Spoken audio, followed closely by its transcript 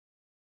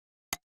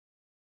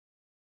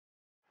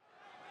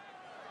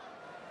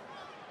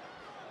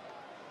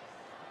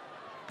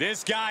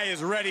This guy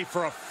is ready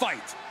for a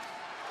fight.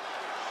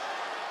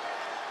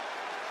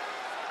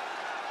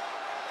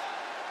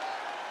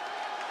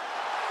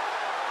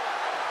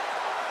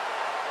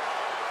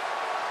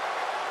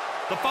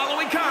 The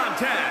following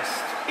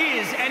contest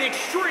is an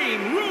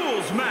Extreme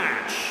Rules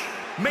match.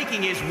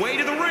 Making his way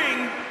to the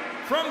ring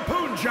from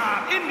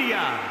Punjab,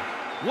 India,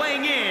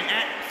 weighing in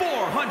at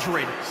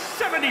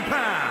 470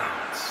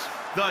 pounds,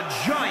 the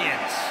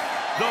Giant,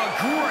 the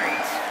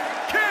Great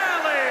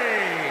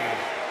Khali.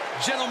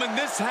 Gentlemen,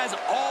 this has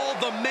all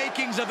the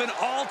makings of an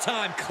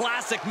all-time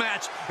classic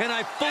match, and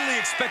I fully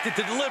expect it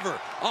to deliver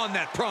on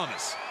that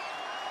promise.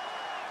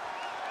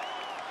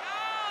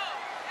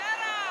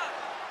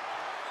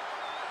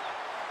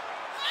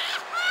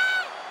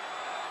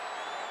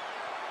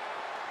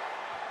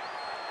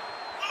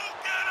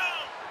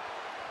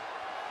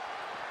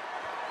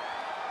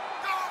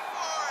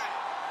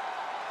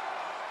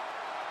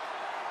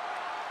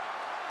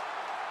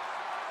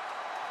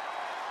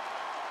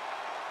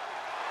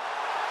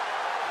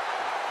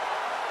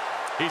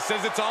 He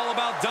says it's all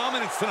about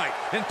dominance tonight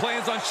and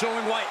plans on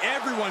showing why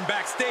everyone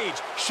backstage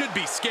should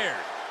be scared.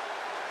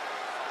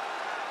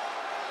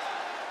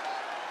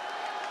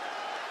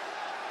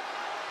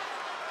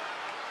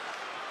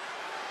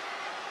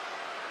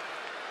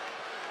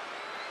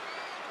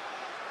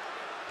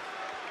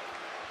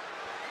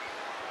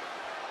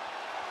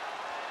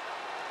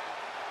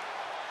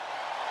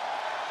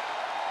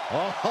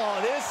 Oh,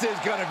 this is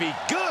gonna be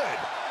good.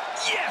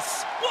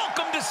 Yes,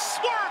 welcome to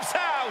Swerve's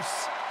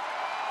house.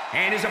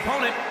 And his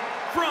opponent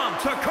from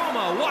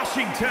Tacoma,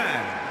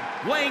 Washington,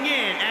 weighing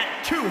in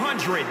at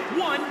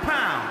 201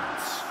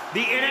 pounds,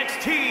 the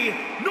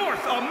NXT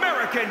North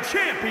American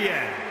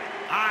Champion,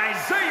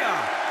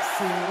 Isaiah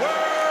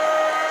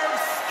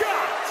Swerve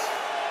Scott.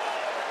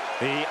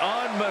 The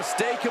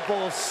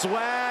unmistakable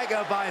swag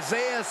of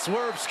Isaiah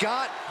Swerve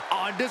Scott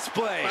on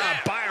display.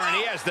 Byron,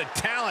 he has the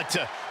talent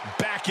to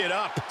back it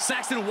up.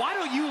 Saxton, why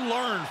don't you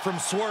learn from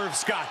Swerve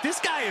Scott? This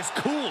guy is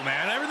cool,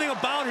 man. Everything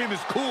about him is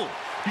cool.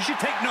 You should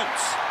take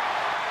notes.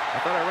 I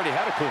thought I already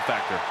had a cool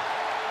factor.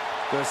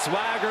 The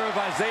swagger of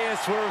Isaiah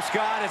Swerve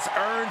Scott has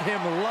earned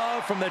him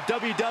love from the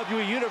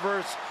WWE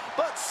Universe,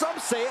 but some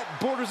say it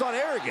borders on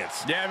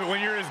arrogance. Yeah, but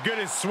when you're as good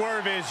as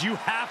Swerve is, you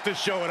have to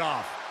show it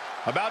off.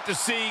 About to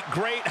see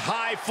great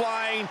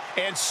high-flying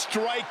and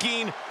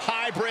striking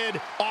hybrid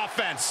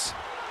offense.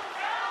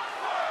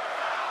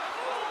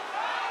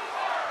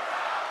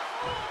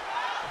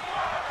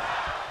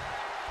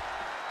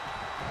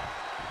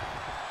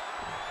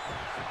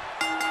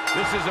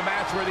 This is a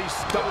match where these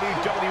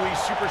WWE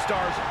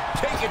superstars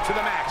take it to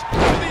the max, to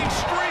the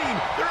extreme.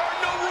 There are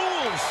no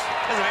rules.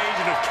 As an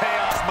agent of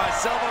chaos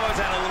myself, I've always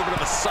had a little bit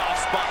of a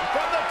soft spot.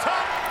 From the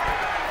top.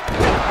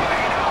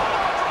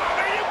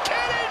 Are you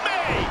kidding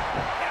me?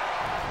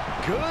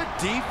 Good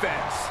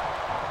defense.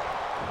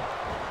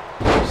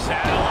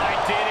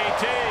 Satellite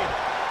DDT.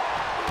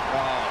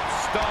 Oh,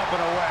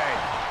 stomping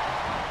away.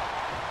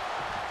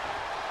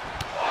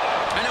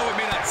 I know it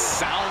may not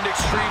sound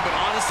extreme, but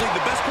honestly,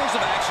 the best course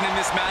of action in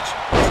this match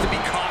is to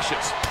be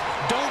cautious.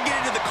 Don't get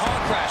into the car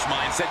crash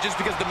mindset just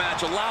because the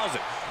match allows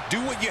it. Do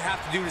what you have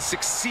to do to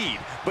succeed,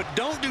 but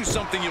don't do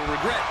something you'll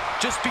regret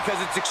just because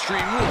it's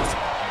Extreme Rules.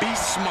 Be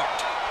smart.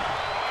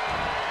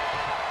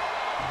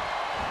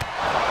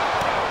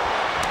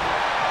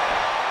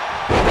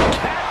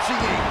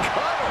 Catching a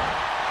cutter.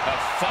 A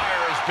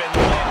fire has been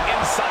lit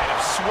inside of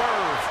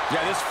Swerve.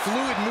 Yeah, this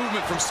fluid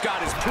movement from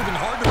Scott is proven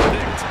hard to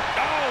predict.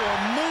 Oh, a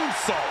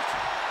moonsault.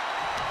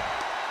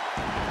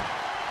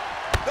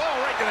 Oh,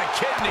 right to the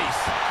kidneys.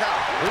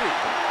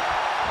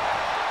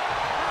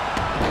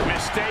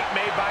 Mistake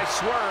made by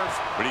Swerve.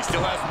 But he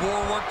still has more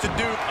work to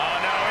do. Oh,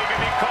 no, he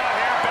can be caught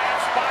here. Bad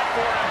spot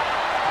for him.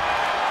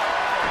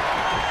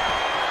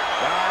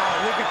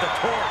 Wow, look at the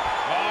torque.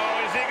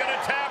 Oh, is he going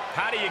to tap?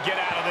 How do you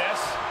get out of this?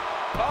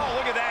 Oh,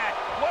 look at that.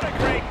 What a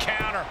great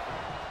counter.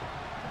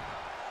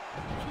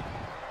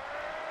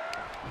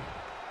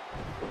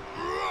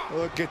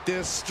 Look at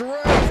this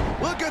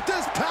strength. Look at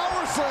this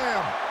power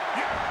slam.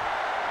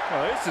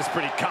 Oh, this is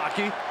pretty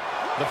cocky.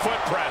 The foot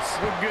press.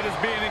 What good is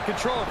being in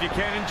control if you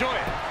can't enjoy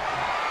it?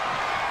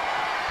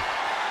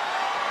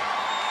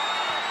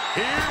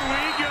 Here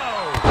we go.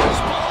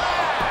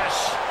 Splash.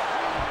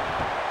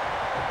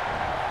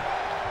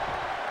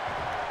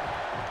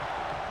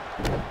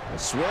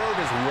 Swerve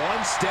is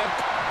one step.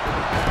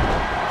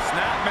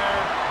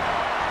 Snapmare.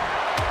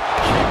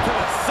 Kick to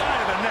the side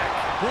of the neck.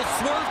 Will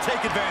Swerve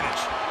take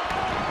advantage?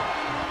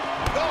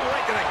 Oh,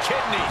 right to the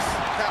kidneys.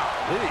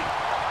 Golly.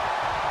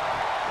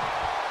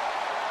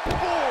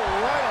 Oh,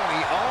 right on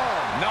the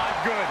arm. Not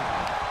good.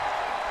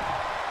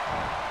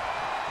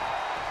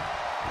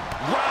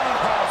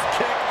 Roundhouse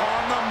kick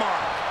on the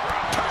mark.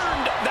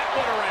 Turned that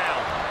one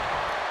around.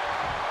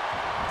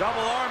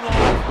 Double arm lock.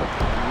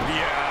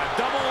 Yeah,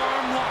 double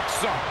arm lock,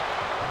 son.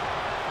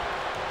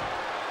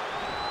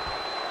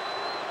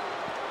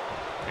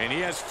 And he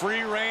has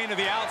free reign to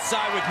the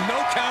outside with no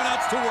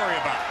countouts to worry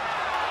about.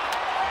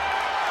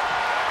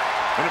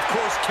 And of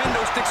course,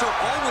 kendo sticks are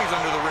always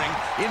under the ring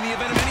in the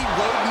event of any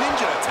rogue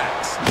ninja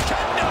attacks.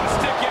 Kendo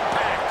stick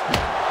impact.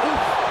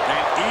 Oof. And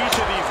each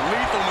of these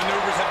lethal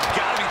maneuvers have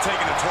got to be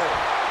taking a toll.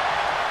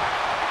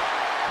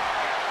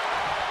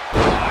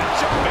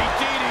 Jumping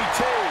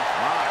DDT.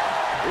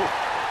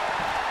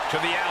 To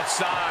the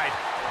outside.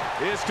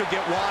 This could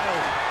get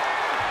wild.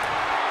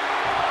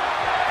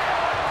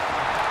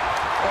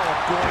 Oh,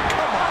 boy,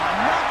 come on,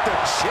 not the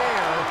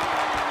chair.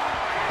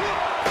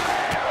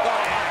 Oh,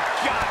 my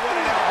God, what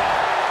an elbow.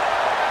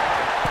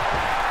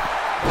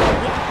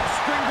 Wow,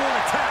 springboard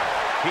attack.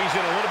 He's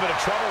in a little bit of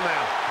trouble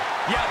now.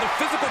 Yeah, the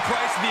physical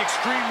price of the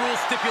Extreme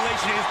Rules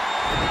stipulation is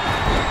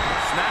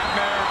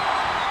snapmare.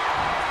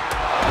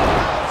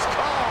 House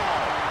call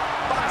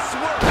by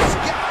Swerve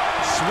Scott.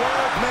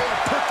 Swerve may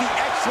have put the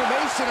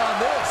exclamation on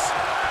this.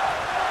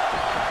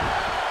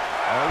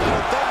 A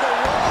little thunder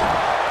roll.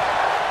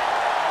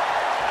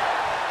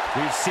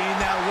 We've seen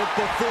that look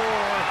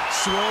before.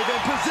 Swerve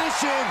in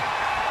position.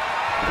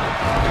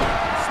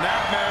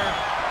 Snapmare.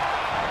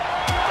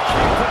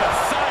 To the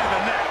side of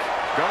the neck.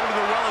 Going to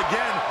the well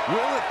again.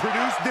 Will it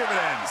produce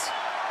dividends?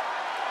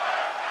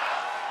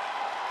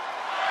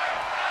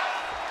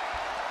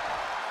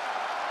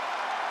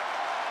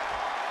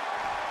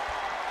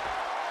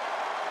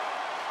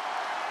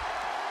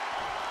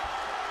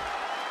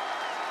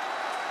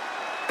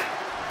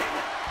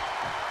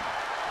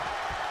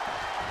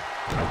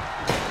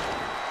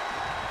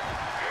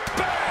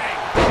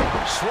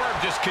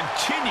 Swerve just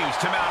continues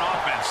to mount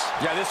offense.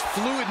 Yeah, this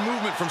fluid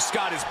movement from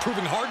Scott is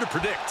proving hard to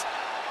predict.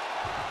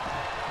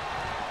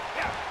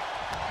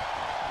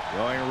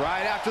 Going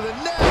right after the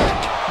neck.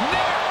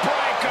 Neck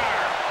breaker!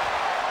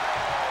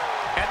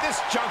 At this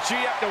juncture,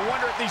 you have to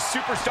wonder if these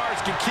superstars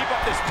can keep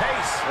up this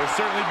pace. There'll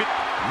certainly be...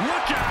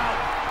 Look out!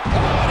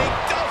 Oh, and he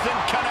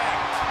doesn't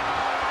connect.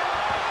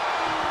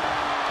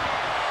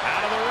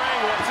 Out of the ring,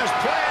 what's his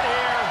plan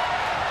here?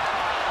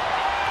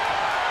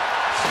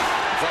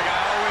 It's like I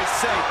always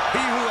say,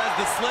 he who has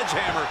the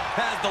sledgehammer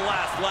has the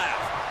last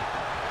laugh.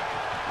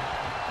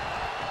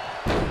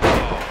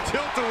 Oh,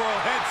 tilt-a-whirl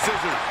head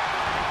scissors.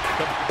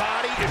 The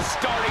body is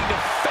starting to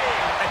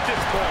fail at this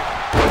point.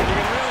 He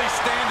can really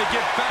stand to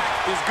get back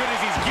as good as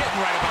he's getting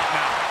right about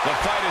now. The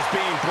fight is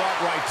being brought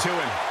right to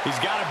him. He's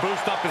got to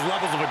boost up his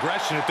levels of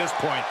aggression at this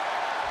point.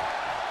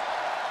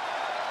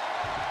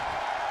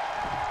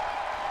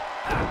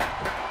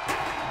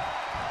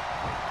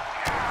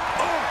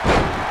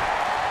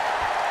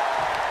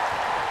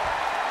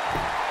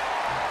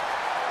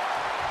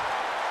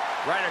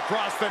 Right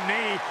across the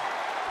knee.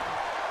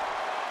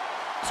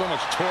 So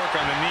much torque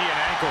on the knee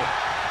and ankle.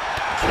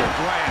 Kick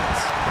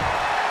lands.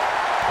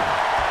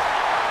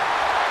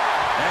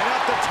 And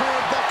up the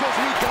turnbuckles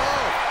we go.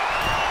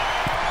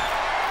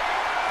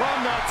 From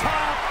the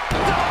top,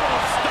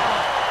 double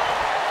stomp.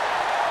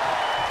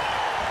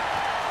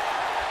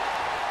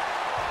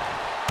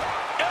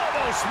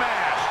 Elbow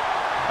smash.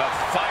 A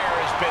fire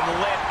has been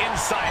lit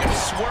inside of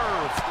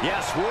Swerve.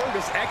 Yeah, Swerve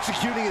is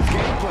executing his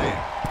game plan.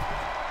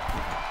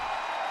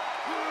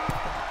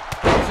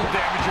 This will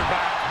damage your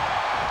back.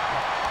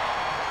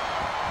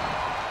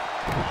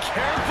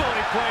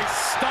 Carefully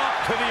placed stop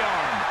to the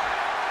arm.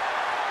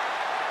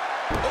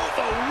 Oh,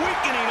 the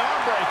weakening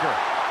arm breaker.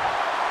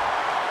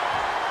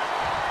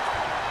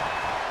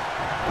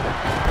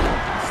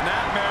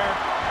 Snapmare.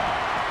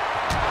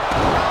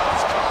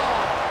 House call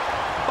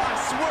by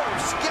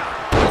Swerve Scott.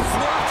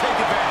 Swerve take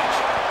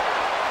advantage.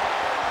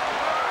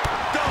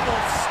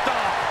 Double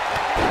stop.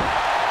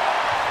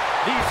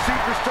 These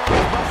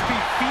superstars must be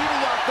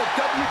feeding off the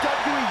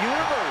WWE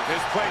Universe.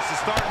 This place is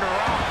starting to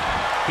rock.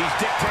 He's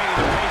dictating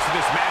the pace of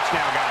this match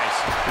now, guys.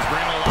 He's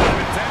bringing a lot of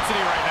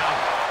intensity right now.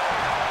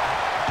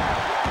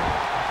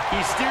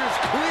 He steers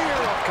clear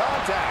of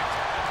contact.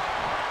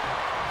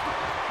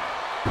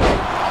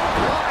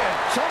 Ryan,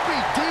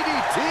 jumping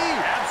DDT.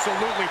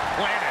 Absolutely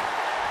planted.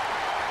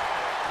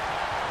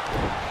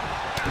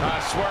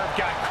 Swerve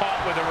got caught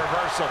with a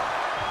reversal.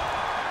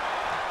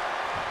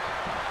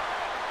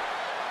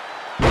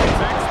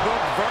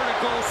 Textbook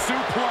vertical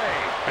suplex.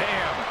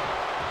 Bam.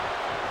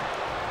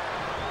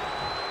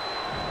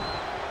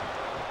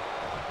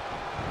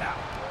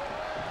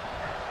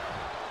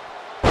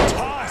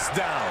 Toss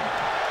down.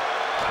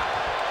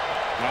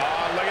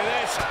 Oh, look at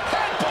this.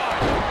 Headbutt.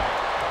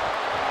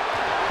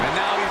 And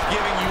now he's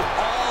giving you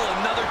all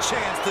another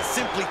chance to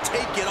simply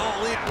take it all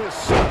in. The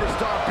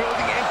superstar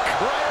building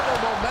incredible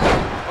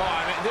momentum. Oh,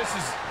 I mean, this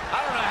is...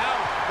 I don't know how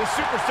the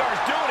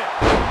superstar's doing it.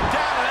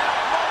 Down and out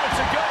moments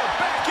ago.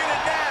 Back in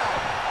it now.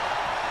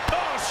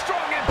 Oh,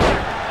 strong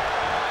impact.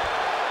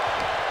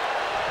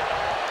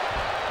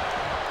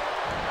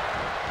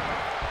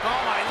 Oh,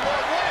 my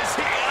Lord. What is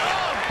he?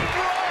 Oh,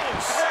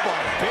 gross.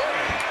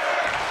 Barbaric.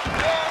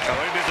 Oh,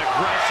 look at this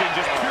aggression,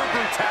 just pure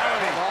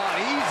brutality. Come on,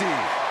 easy.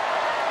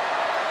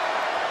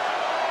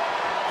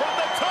 From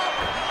the top.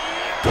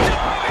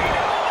 Diving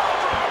elbow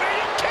drop. Are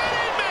you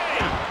kidding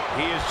me?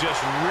 He is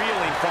just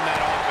reeling from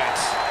that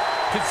offense.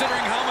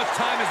 Considering how much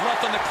time is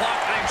left on the clock,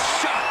 I'm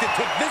shocked it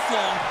took this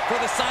long for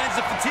the signs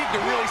of fatigue to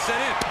really set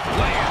in.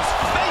 Lands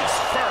face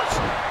first.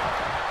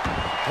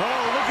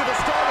 Oh, look at the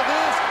start of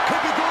this.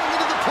 Could be going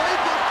into the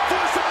playbook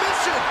for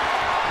submission.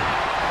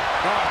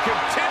 Oh,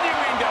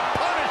 continuing to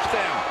punish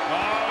them.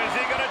 Oh, is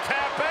he going to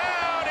tap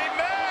out? He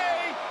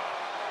may.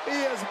 He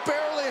is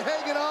barely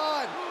hanging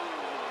on.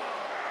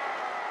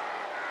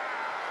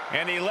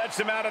 And he lets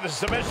him out of the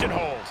submission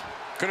hold.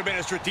 Could have been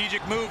a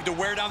strategic move to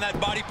wear down that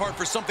body part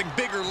for something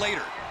bigger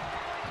later.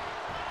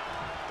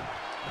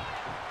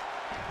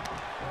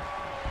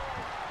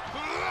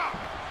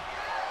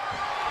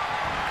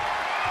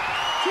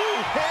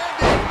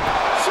 Two-handed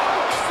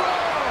choke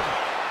slam.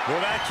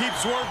 Well, that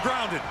keeps Swerve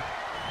grounded.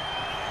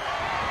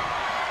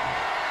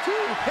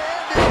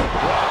 Two-handed.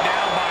 Brought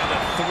down by the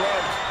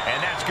throat. And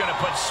that's going to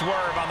put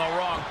Swerve on the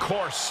wrong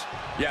course.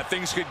 Yeah,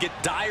 things could get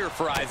dire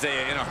for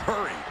Isaiah in a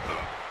hurry.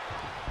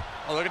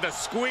 Oh, look at the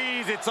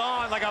squeeze. It's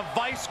on like a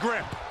vice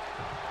grip.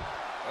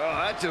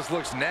 Oh, that just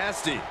looks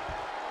nasty. Boom!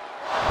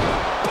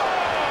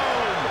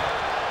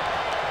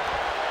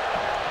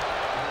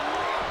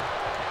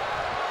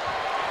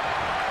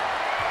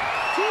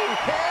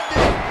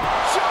 Two-handed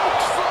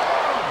choke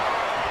slam.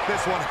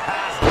 This one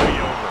has to be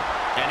over.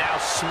 And now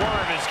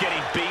Swerve is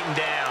getting beaten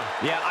down.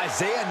 Yeah,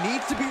 Isaiah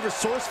needs to be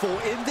resourceful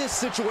in this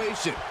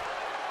situation.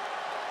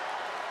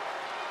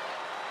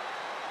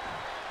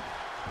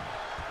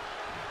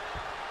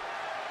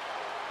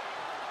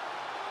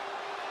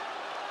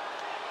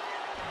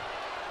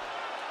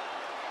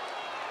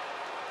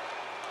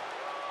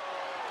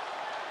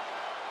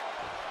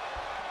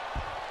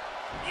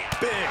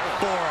 Big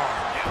forearm.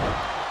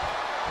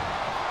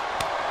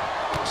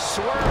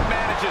 Swerve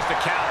manages to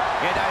counter.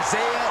 And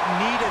Isaiah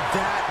needed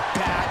that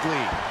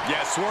badly.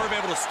 Yeah, Swerve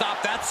able to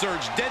stop that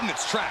surge dead in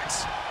its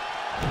tracks.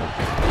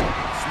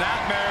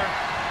 Snapmare.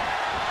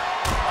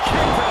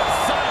 Kick to the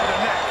side of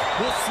the neck.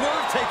 Will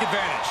Swerve take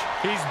advantage?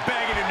 He's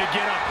begging him to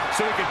get up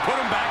so he can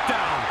put him back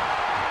down.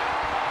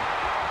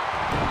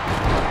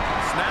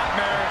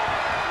 Snapmare.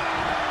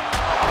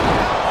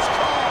 That's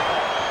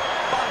called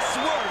by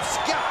Swerve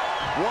Scott.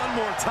 One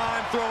more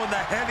time throwing the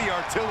heavy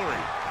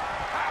artillery.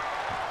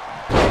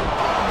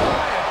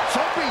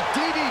 Jumping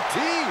DDT.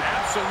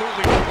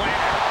 Absolutely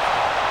planned.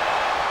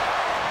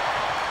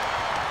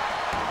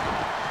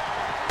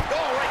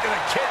 Oh, right to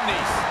the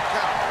kidneys.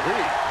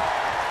 Golly.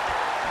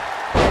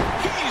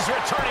 He's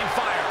returning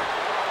fire.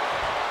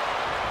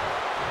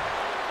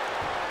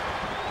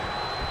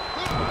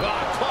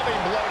 Oh,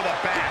 clubbing blow to the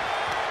back.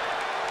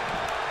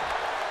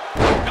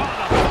 On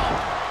the bump.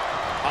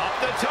 Up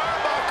the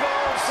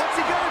turnbuckles. What's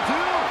he gonna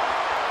do?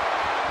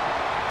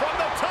 From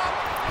the top.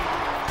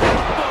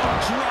 Elbow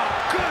drop.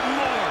 Good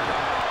Lord.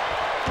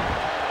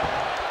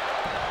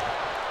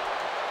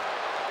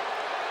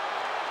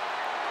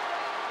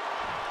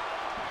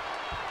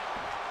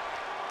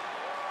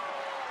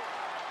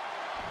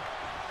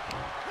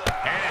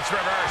 And it's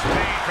reverse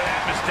pain for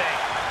that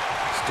mistake.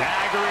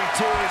 Staggering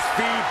to his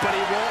feet, but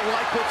he won't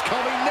like what's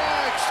coming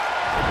next.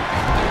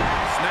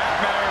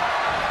 Snapmare.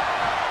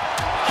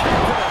 Kick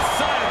to the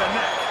side of the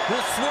neck.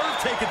 Will Swerve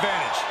take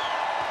advantage?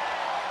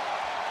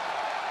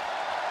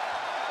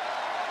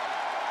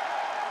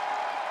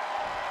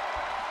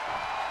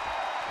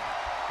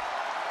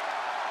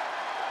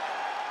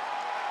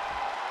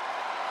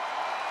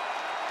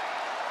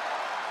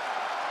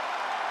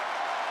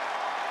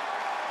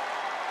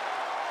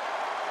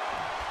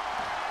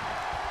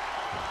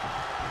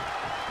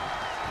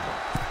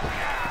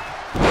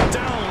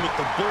 Down with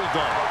the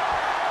bulldog.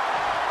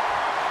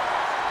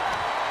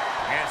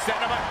 And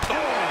setting him up. Oh,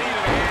 knee to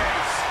the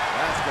face.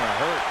 That's gonna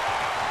hurt.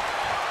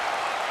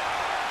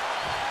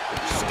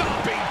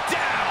 Stomping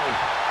down.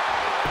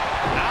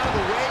 Out of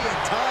the way in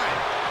time.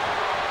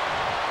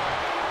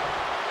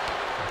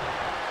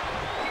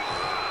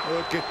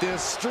 Look at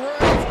this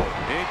strength.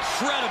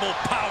 Incredible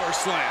power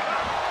slam.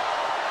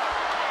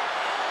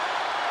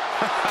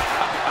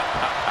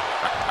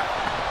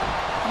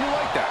 You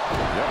like that?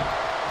 Yeah.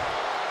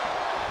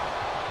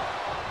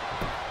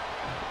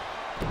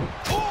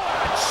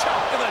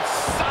 Chop to the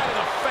side of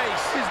the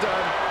face. He's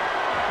done.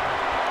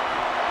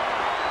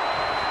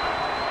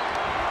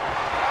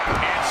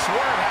 And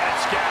Swerve had it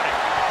scouted.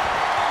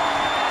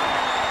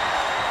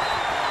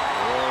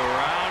 Oh,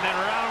 round and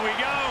round we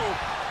go.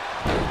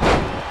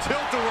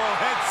 Tilt-a-whirl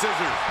head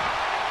scissors.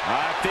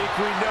 I think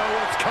we know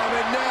what's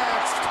coming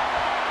next.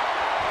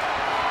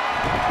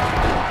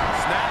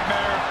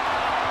 Snapmare.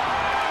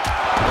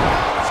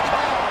 It's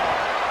called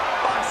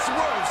by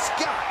Swerve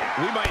Scott.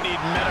 We might need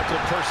medical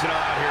personnel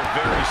out here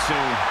very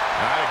soon.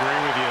 I agree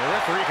with you. The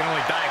referee can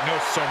only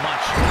diagnose so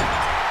much.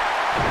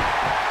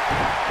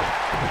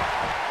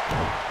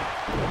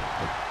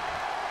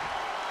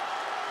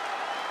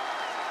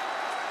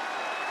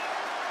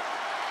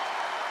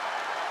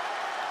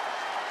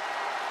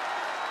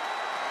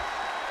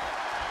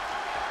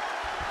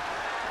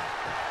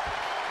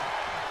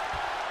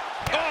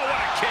 Oh, what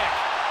a kick.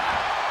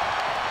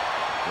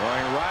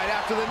 Going right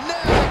after the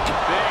neck.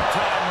 Big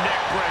time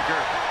neck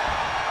breaker.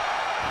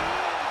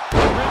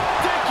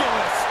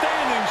 Ridiculous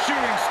standing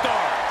shooting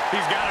star.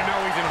 He's got to know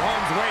he's in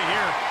harm's way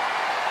here.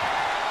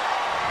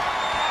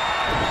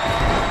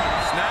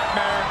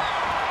 Snapmare.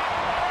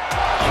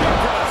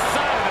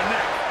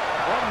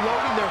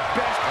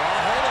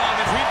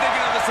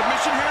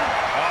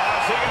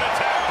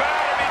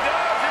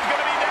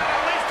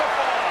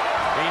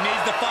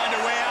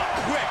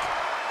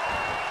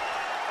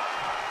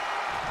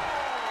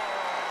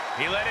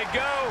 He let it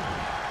go.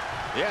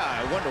 Yeah,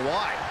 I wonder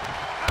why.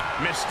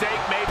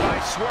 Mistake made by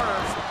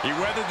Swerve. He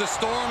weathered the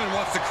storm and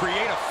wants to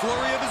create a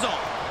flurry of his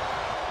own.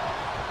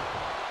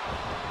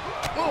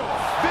 Oh,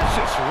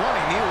 vicious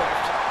running knee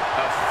lift.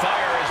 A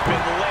fire has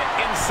been lit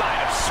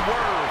inside of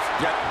Swerve.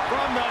 Yep.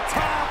 From the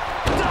top,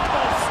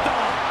 double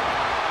stomp.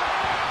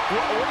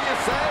 What do you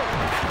say?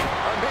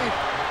 I mean,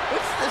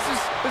 this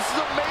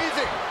is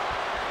amazing.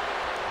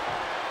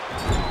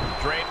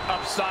 Draped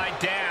upside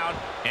down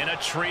in a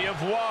tree of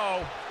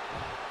woe.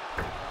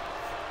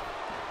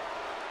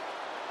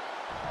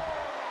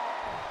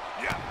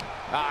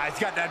 He's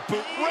got that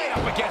boot right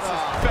up against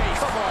his face.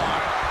 Come on.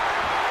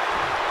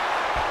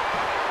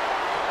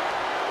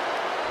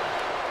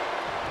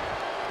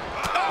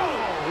 Oh,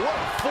 what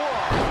a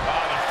forearm.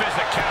 Oh, the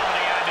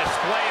physicality on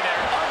display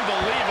there.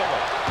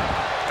 Unbelievable.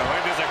 Oh, look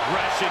at this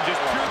aggression,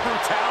 just pure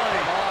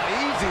brutality. Come on,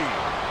 easy.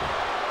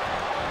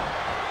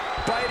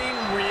 Biting,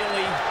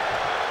 really.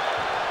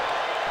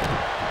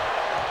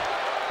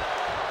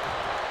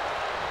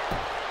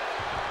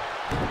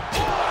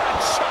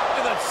 Shot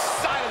to the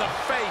side of the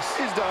face.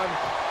 He's done.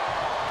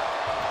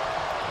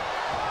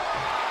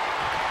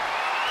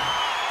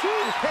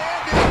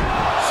 Two-handed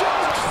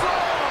choke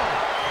slam.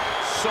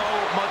 So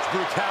much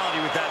brutality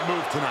with that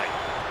move tonight.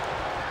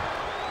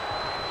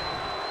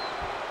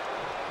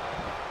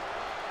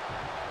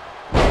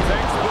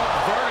 Textbook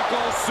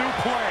vertical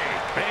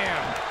suplex.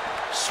 Bam.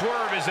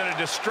 Swerve is in a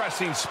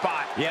distressing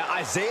spot. Yeah,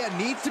 Isaiah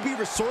needs to be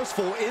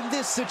resourceful in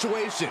this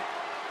situation.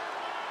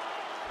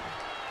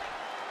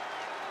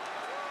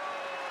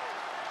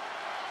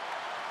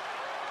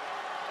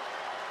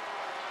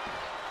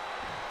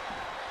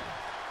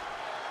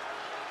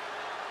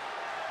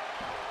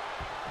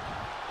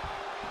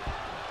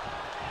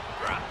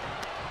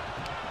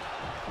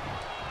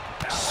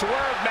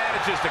 Swerve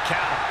manages to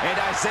counter. And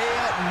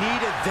Isaiah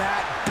needed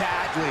that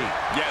badly.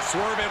 Yeah,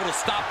 Swerve able to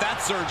stop that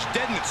surge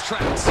dead in its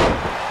tracks.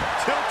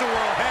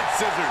 Tilt-a-whirl head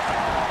scissors.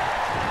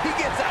 He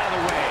gets out of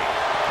the way.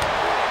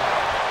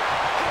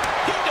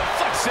 He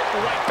deflects it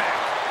right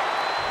back.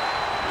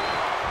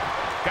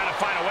 Got to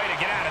find a way to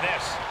get out of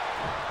this.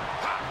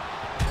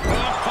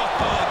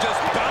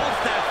 Just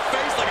bounced that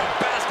face like a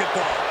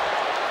basketball.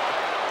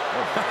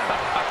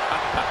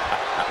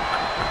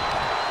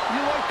 You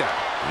like that?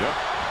 Yep.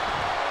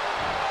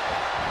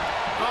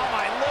 Oh,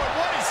 my Lord,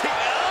 what is he?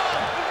 Oh,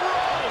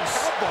 gross!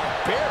 How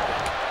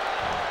barbaric.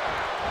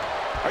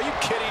 Are you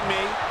kidding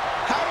me?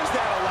 How is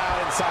that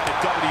allowed inside a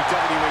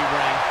WWE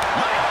ring?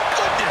 My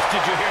goodness,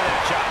 did you hear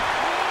that shot?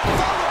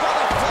 Followed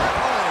by the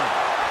flatliner.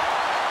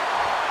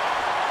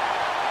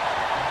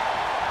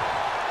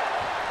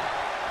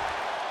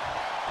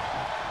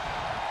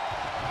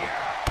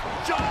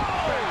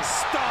 Big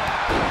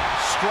stomp.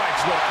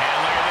 Strikes with. And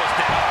look at this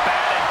now.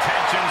 Bad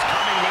intentions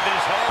coming with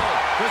his hold.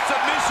 The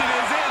submission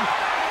is in.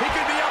 He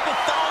could be up a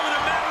fall in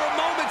a matter of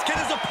moments. Can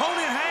his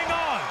opponent hang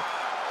on?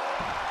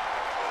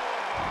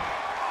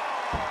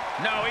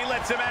 No, he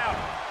lets him out.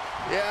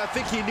 Yeah, I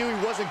think he knew he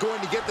wasn't going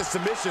to get the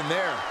submission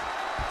there.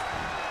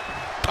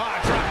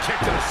 Drop kick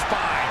to the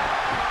spine.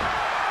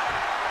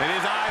 And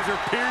his eyes are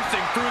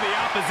piercing through the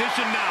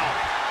opposition now.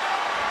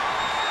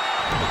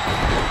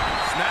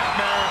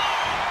 Snapmare.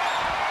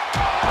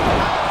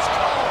 That's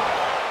called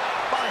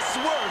by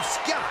Swerve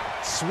Scott.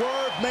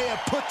 Swerve may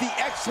have put the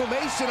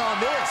exclamation on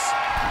this.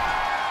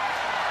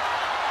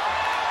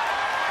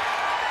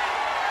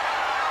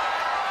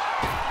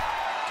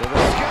 To the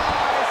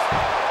skies.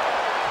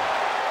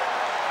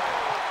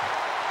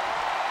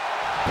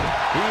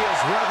 He is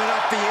revving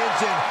up the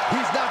engine.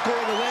 He's not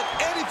going to let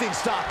anything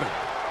stop him.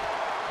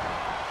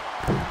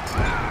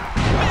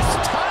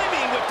 Missed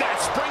timing with that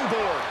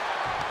springboard.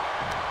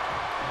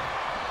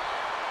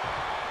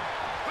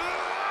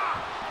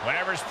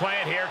 Whatever's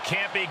playing here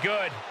can't be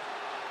good.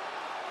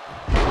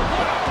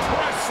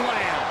 Press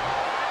slam.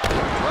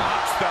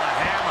 Drops the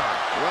hammer.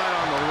 Right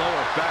on the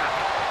lower back.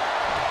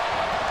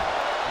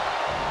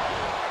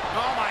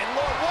 Oh, my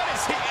Lord, what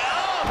is he?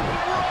 Oh,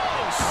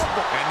 gross!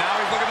 And now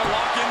he's looking to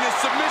lock in this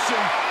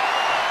submission.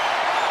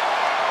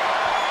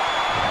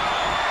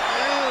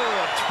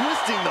 Ew,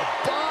 twisting the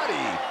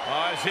body.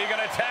 Oh, is he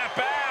going to tap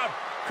out?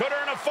 Could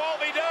earn a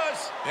fall if he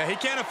does. Yeah, he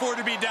can't afford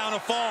to be down a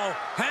fall.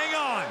 Hang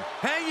on.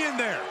 Hang in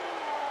there.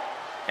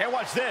 And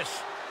watch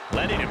this.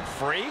 Letting him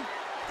free?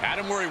 Had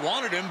him where he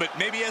wanted him, but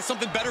maybe he has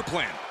something better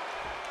planned.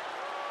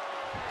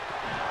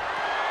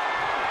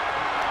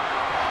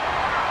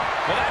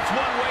 Well, that's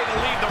one way to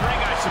leave the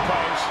ring, I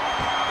suppose.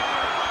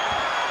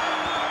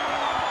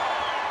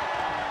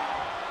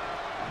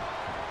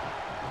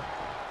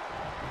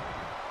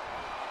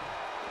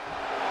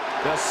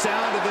 The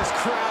sound of this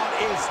crowd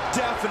is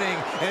deafening,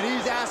 and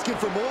he's asking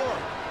for more.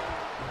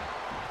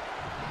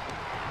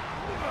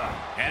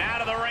 And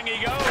out of the ring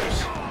he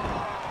goes.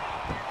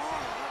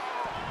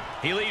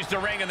 He leaves the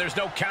ring, and there's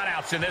no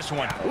countouts in this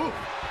one. Ooh,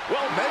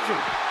 well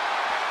measured.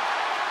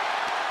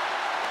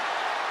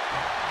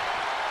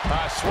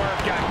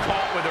 Swerve got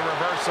caught with a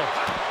reversal.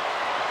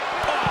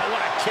 Oh, what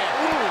a kick.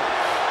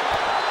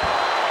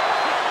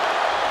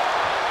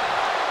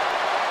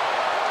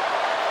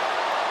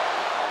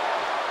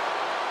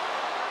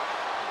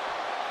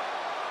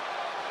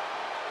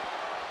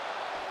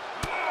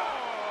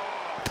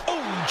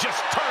 just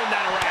turned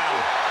that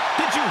around.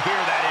 Did you hear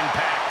that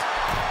impact?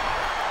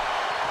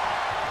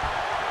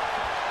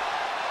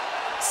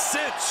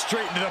 Sent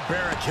straight into the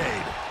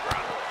barricade.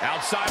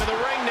 Outside of the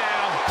ring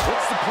now.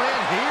 What's the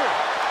plan here?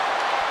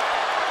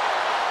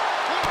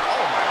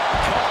 Oh my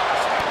gosh,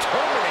 a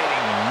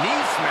terminating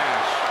knee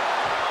smash.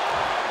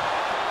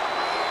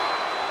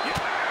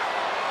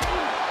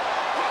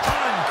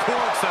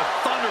 Uncorks a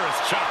thunderous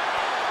chop.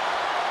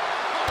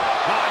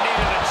 Oh, knee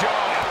to the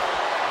jaw.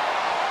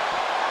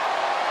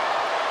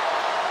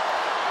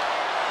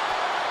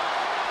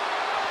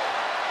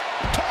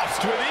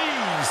 Tossed with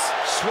ease.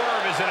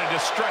 Swerve is in a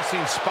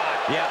distressing spot.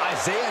 Yeah,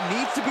 Isaiah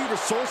needs to be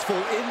resourceful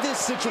in this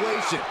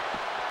situation.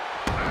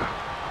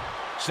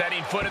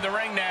 Setting foot in the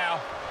ring now.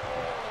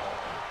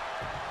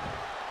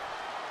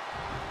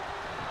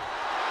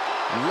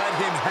 Let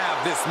him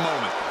have this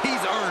moment.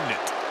 He's earned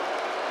it.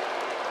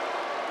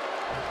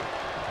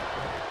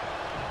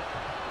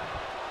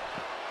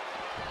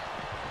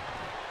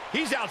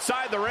 He's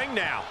outside the ring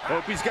now.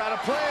 Hope he's got a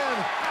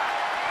plan.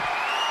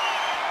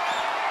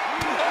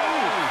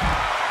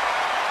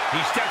 He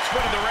steps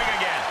foot in the ring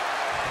again.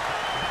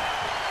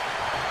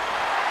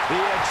 The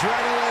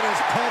adrenaline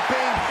is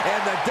pumping,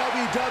 and the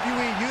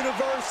WWE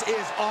Universe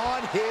is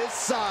on his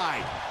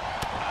side.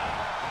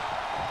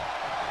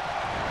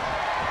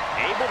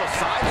 Able to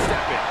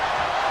sidestep it.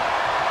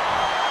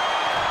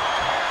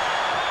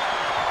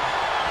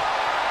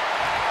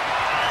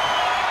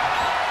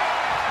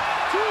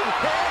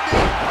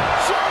 Two-handed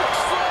choke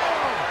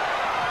slam.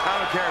 I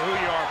don't care who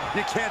you are.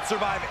 You can't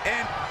survive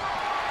and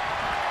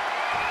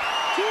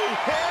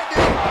Two-handed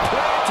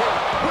planted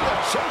with a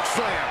choke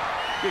slam.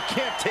 You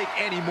can't take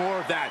any more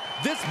of that.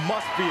 This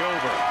must be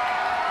over.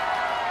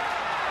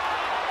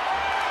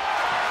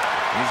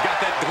 he's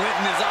got that glint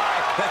in his eye,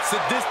 that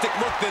sadistic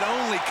look that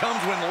only comes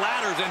when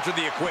ladders enter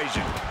the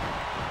equation.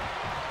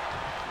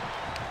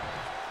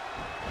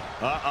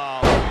 Uh-oh.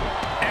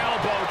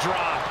 Elbow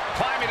drop.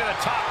 Climbing to the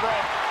top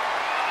rope.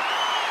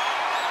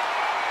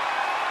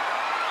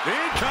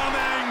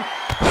 Incoming!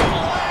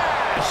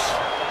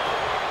 Splash!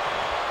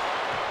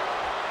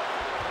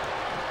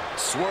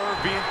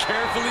 Swerve being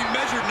carefully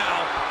measured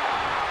now.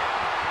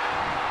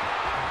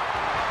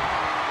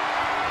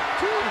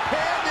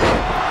 Two-handed.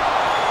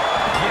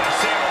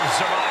 Yes, able to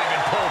survive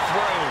and pull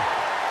through.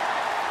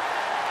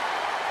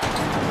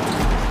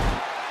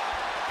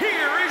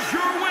 Here is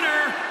your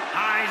winner,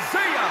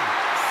 Isaiah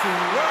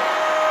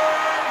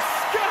Saurav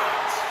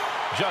Scott.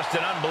 Just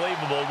an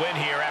unbelievable win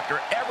here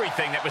after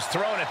everything that was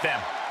thrown at them.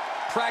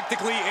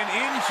 Practically an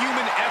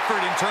inhuman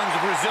effort in terms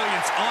of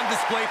resilience on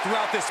display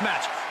throughout this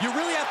match. You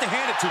really have to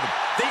hand it to them.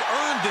 They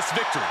earned this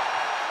victory.